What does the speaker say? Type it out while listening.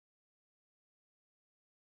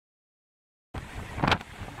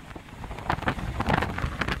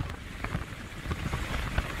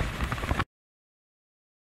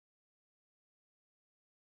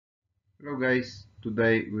Hello guys,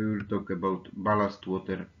 today we will talk about ballast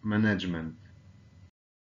water management.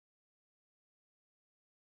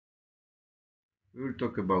 We will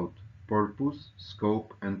talk about purpose,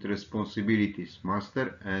 scope and responsibilities,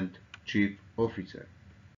 master and chief officer.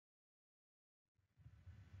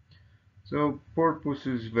 So purpose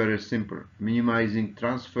is very simple, minimizing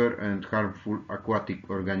transfer and harmful aquatic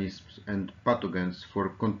organisms and pathogens for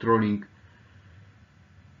controlling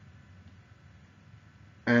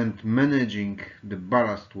and managing the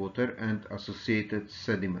ballast water and associated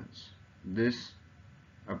sediments. This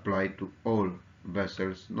apply to all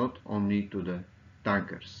vessels, not only to the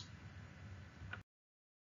tankers.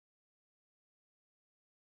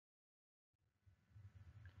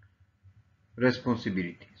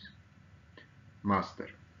 Responsibilities. Master.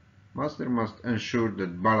 Master must ensure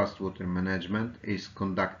that ballast water management is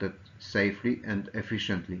conducted safely and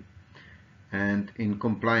efficiently and in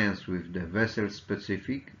compliance with the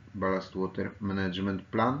vessel-specific ballast water management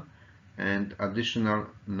plan and additional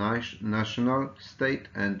national, state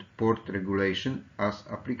and port regulation as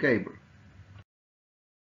applicable.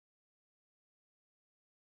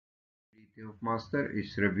 The of master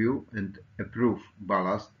is review and approve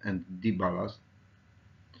ballast and deballast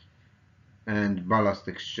and ballast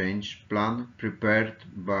exchange plan prepared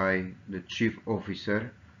by the chief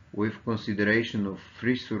officer with consideration of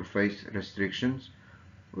free surface restrictions,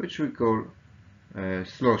 which we call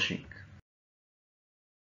sloshing.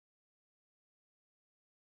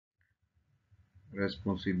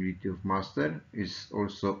 Responsibility of master is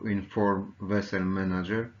also inform vessel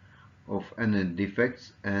manager of any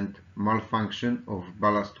defects and malfunction of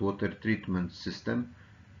ballast water treatment system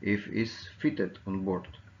if is fitted on board.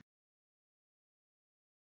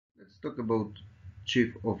 Let's talk about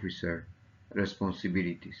chief officer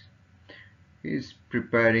responsibilities. He is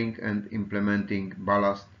preparing and implementing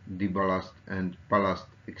ballast, deballast and ballast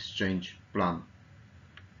exchange plan.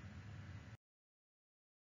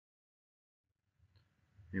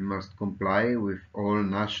 He must comply with all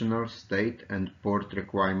national, state and port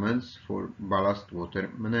requirements for ballast water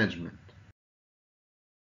management.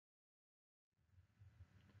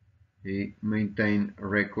 He maintains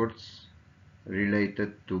records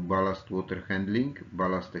related to ballast water handling,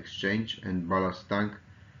 ballast exchange and ballast tank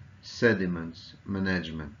sediments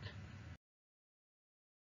management.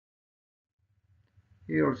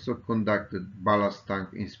 He also conducted ballast tank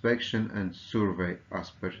inspection and survey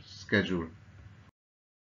as per schedule.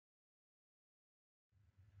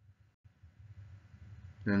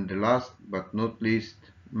 And the last but not least,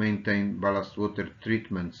 maintain ballast water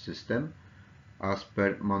treatment system as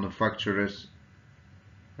per manufacturer's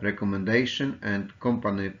recommendation and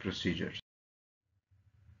company procedures.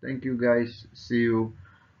 Thank you guys, see you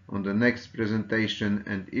on the next presentation,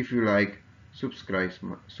 and if you like,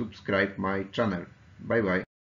 subscribe my channel. Bye bye.